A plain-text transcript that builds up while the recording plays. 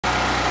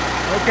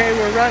Okay,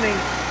 we're running.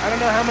 I don't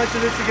know how much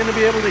of this you're going to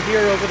be able to hear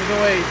over the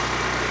noise,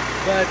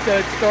 but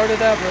it started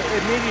up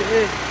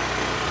immediately.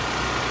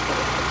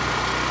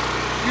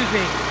 Excuse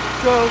me.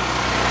 So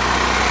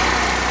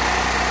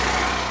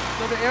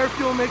the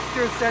air-fuel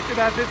mixture is set to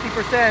about 50%,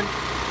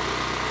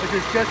 which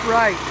is just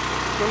right.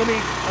 So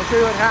I'll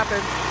show you what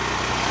happens.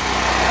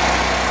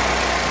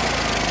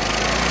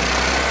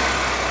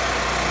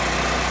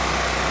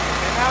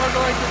 And now we're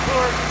going to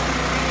torque.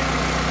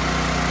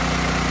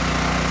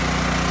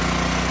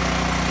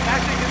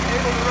 Actually been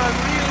able to run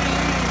really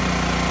lean.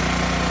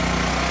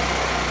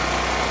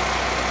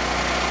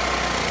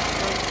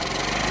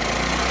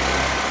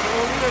 So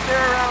we'll leave it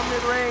there around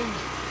mid-range.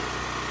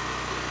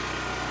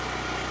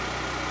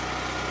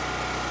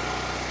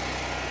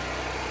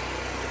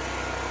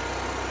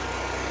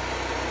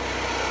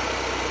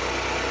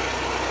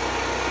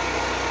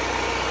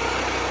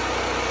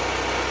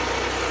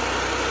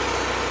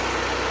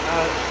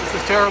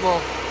 This is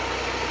terrible.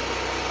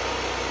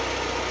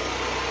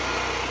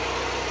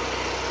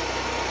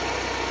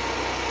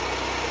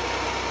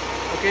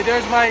 Okay,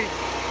 there's my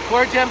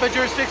core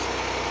temperature,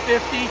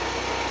 650.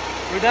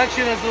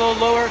 Reduction is a little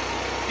lower.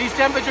 These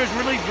temperatures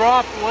really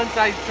dropped once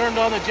I turned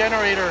on the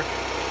generator,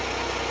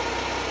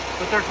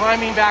 but they're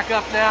climbing back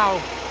up now.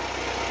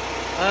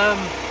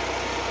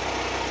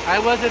 I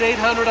was at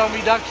 800 on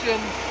reduction.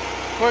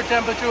 Core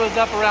temperature was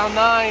up around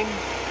 9.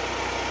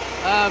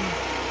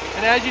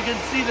 And as you can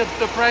see,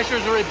 the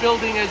pressures are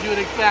building as you would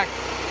expect.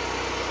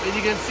 And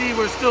you can see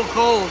we're still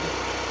cold.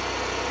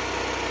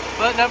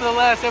 But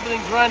nevertheless,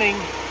 everything's running.